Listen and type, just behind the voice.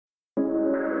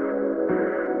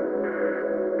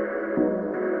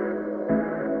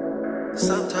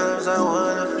Sometimes I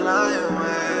wanna fly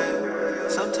away.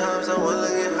 Sometimes I wanna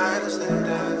get high to sleep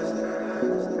there.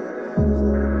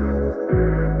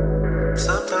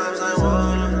 Sometimes I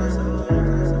wanna.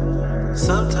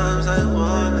 Sometimes I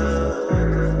wanna.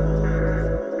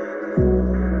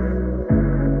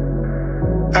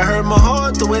 I heard my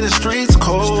heart the way the streets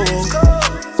cold.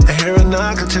 I hear a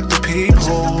knock, I check the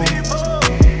people.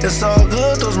 It's all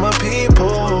good, those my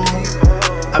people.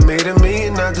 I made a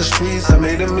million out the streets, I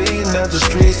made a million out the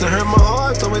streets. I heard my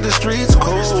heart the way the streets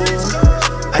cold.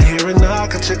 I hear a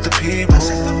knock, I check the people.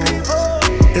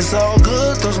 It's all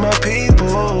good, those my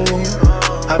people.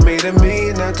 I made a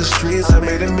million out the streets, I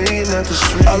made a million out the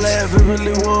streets. All I ever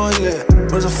really wanted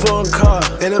was a phone car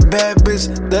and a bad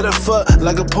bitch that'll fuck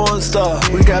like a porn star.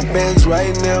 We got bands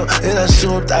right now and I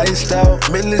show up iced out.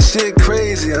 Man, this shit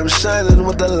crazy, I'm shining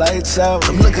with the lights out.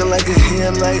 I'm looking like a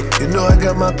headlight, you know I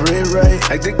got my bread right.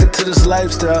 Addicted to this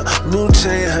lifestyle, new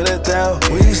chain,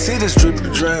 100,000. When you see this drip,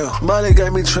 you drown. Money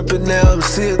got me tripping now, I'm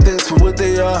seeing things for what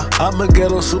they are. I'm a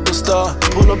ghetto superstar,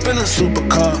 pull up in a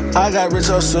supercar. I got rich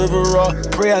off silver raw,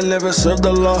 pray I never served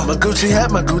the law. My Gucci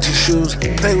hat, my Gucci shoes,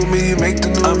 play with me, you make the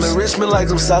news. I'm in Richmond like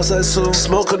I'm Southside Sioux,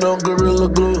 smoking on Gorilla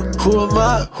Glue. Who am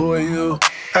I? Who are you?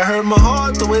 I heard my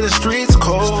heart the way the streets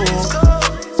cold.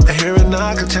 I hear a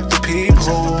knock, I check the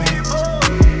people.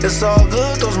 It's all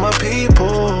good, those my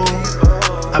people.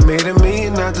 I made a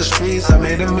million out the streets, I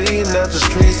made a million out the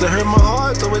streets. I heard my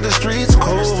heart the way the streets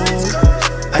cold.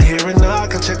 I hear a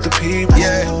knock, I check the people.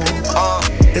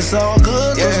 It's all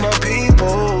good, those my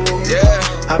people.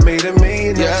 I made a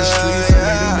million out the streets, I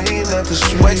made a million out the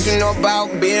streets. What you know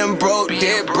about being broke,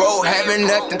 dead broke, having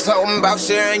nothing, talking about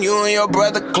sharing you and your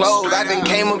brother clothes. I done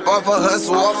came up off a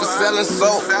hustle, off of selling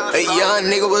soap. A young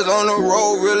nigga was on the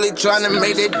road, really trying to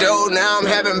make that dough. Now I'm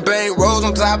having bank rolls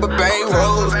on top of bank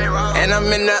rolls. And I'm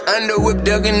in the underwhip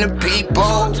dugging the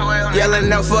people,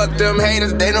 yelling out fuck them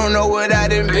haters, they don't know what I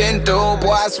done been through.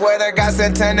 Boy, I swear to God,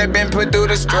 Santana been put through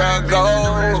the struggle.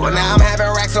 Now I'm having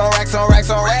racks on racks on racks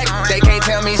on racks. They can't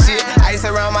tell me shit. Ice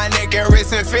around my neck and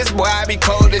wrist and fist. Boy, I be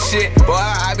cold as shit. Boy,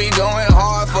 I be going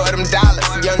hard for them dollars.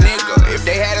 Young nigga, if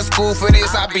they had a school for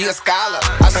this, I'd be a scholar.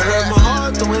 I heard my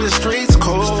heart the way the streets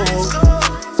cold.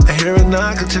 I hear a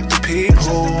knock, I check the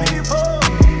people.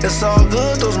 It's all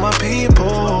good, those my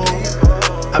people.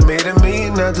 I made a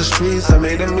million out the streets, I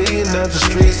made a million out the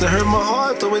streets. I heard my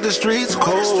heart the way the streets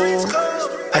cold.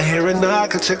 I hear a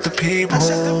knock, I check the people.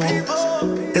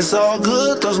 It's all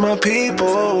good, those my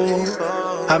people.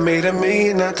 I made a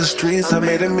million out the streets, I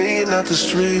made a million out the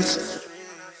streets.